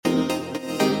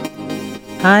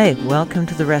Hi, welcome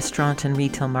to the Restaurant and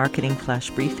Retail Marketing Flash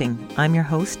Briefing. I'm your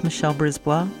host, Michelle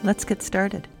Brisbois. Let's get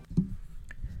started.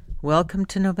 Welcome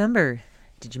to November.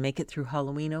 Did you make it through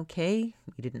Halloween okay?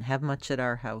 We didn't have much at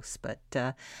our house,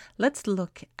 but let's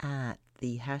look at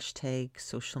the hashtag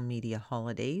social media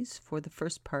holidays for the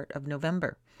first part of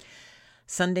November.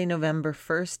 Sunday, November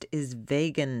 1st is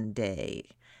Vegan Day,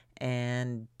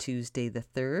 and Tuesday the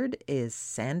 3rd is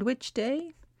Sandwich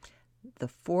Day. The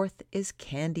 4th is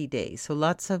Candy Day. So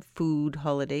lots of food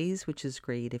holidays, which is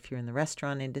great if you're in the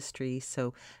restaurant industry.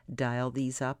 So dial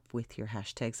these up with your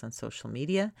hashtags on social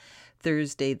media.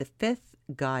 Thursday the 5th,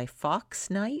 Guy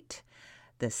Fawkes Night.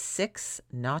 The 6th,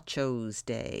 Nachos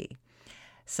Day.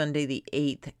 Sunday the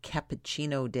 8th,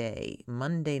 Cappuccino Day.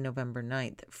 Monday, November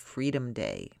 9th, Freedom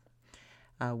Day.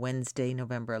 Wednesday,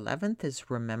 November 11th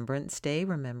is Remembrance Day,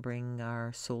 remembering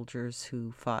our soldiers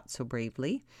who fought so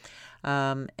bravely.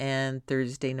 And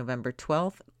Thursday, November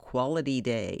 12th, Quality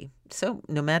Day. So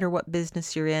no matter what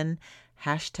business you're in,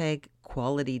 hashtag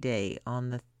Quality Day on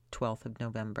the 12th of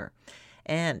November.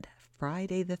 And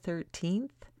Friday the 13th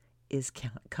is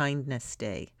Kindness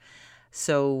Day.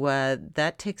 So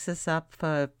that takes us up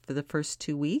for the first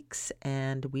 2 weeks,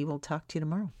 and we will talk to you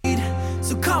tomorrow.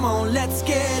 So come on, let's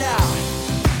get out.